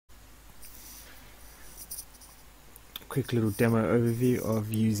quick little demo overview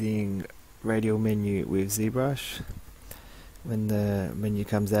of using Radial Menu with zBrush. When the menu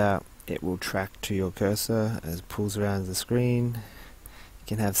comes out, it will track to your cursor as it pulls around the screen. You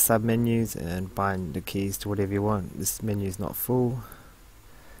can have sub-menus and bind the keys to whatever you want. This menu is not full.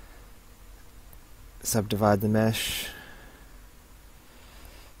 Subdivide the mesh.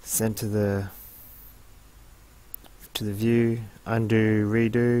 Send to the view. Undo,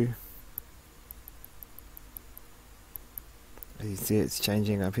 redo. As you see, it's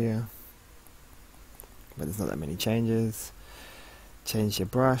changing up here, but there's not that many changes. Change your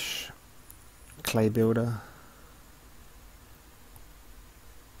brush, clay builder,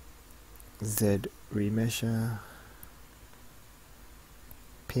 Z remesher,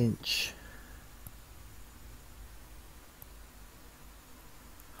 pinch,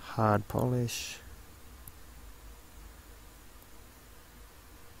 hard polish,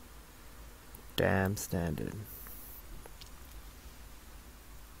 damn standard.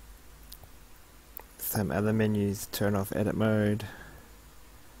 Some other menus: turn off edit mode,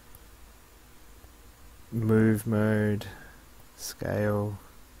 move mode, scale,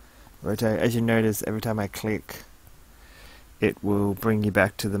 rotate. As you notice, every time I click, it will bring you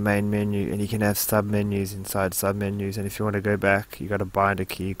back to the main menu, and you can have sub-menus inside sub-menus, and if you want to go back, you got to bind a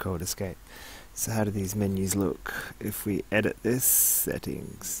key called escape. So how do these menus look if we edit this?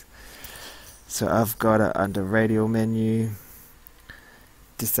 Settings. So I've got it under Radial Menu,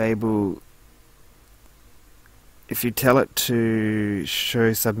 disable. If you tell it to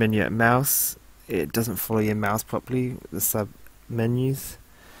show sub-menu at mouse, it doesn't follow your mouse properly with the sub-menus,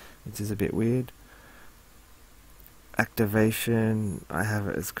 which is a bit weird. Activation, I have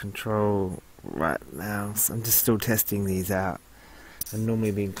it as control right mouse. I'm just still testing these out. I've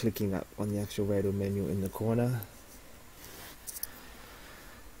normally been clicking up on the actual Radial menu in the corner.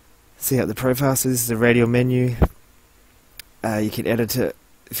 See up the profile, so this is the Radial menu. You can edit it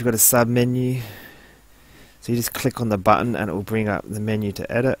if you've got a sub-menu. So you just click on the button and it will bring up the menu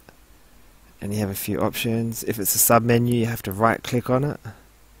to edit, and you have a few options. If it's a sub-menu, you have to right click on it,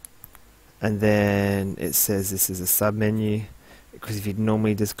 and then it says this is a sub-menu, because if you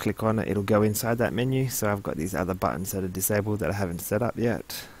normally just click on it, it'll go inside that menu. So I've got these other buttons that are disabled that I haven't set up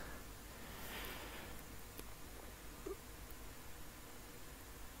yet.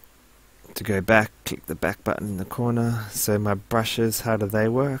 To go back, click the back button in the corner. So my brushes, how do they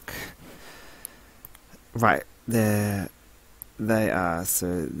work? Right, there they are.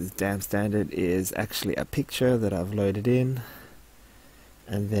 So the damn standard is actually a picture that I've loaded in,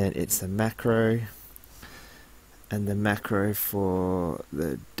 and then it's a macro, and the macro for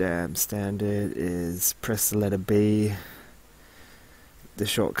the damn standard is press the letter B, the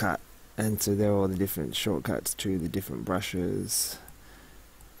shortcut, and so there are all the different shortcuts to the different brushes.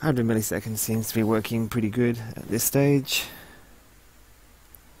 100 milliseconds seems to be working pretty good at this stage.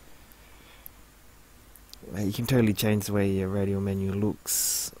 You can totally change the way your Radial menu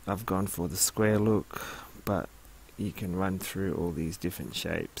looks. I've gone for the square look, but you can run through all these different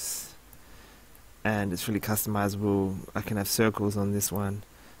shapes, and it's really customizable. I can have circles on this one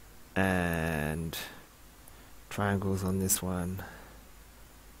and triangles on this one,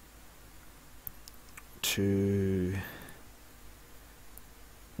 to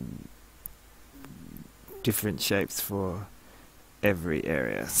different shapes for every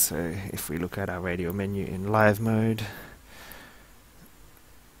area. So if we look at our Radial menu in live mode,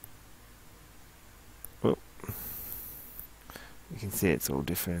 you can see it's all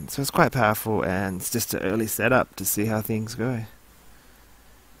different. So it's quite powerful, and it's just an early setup to see how things go.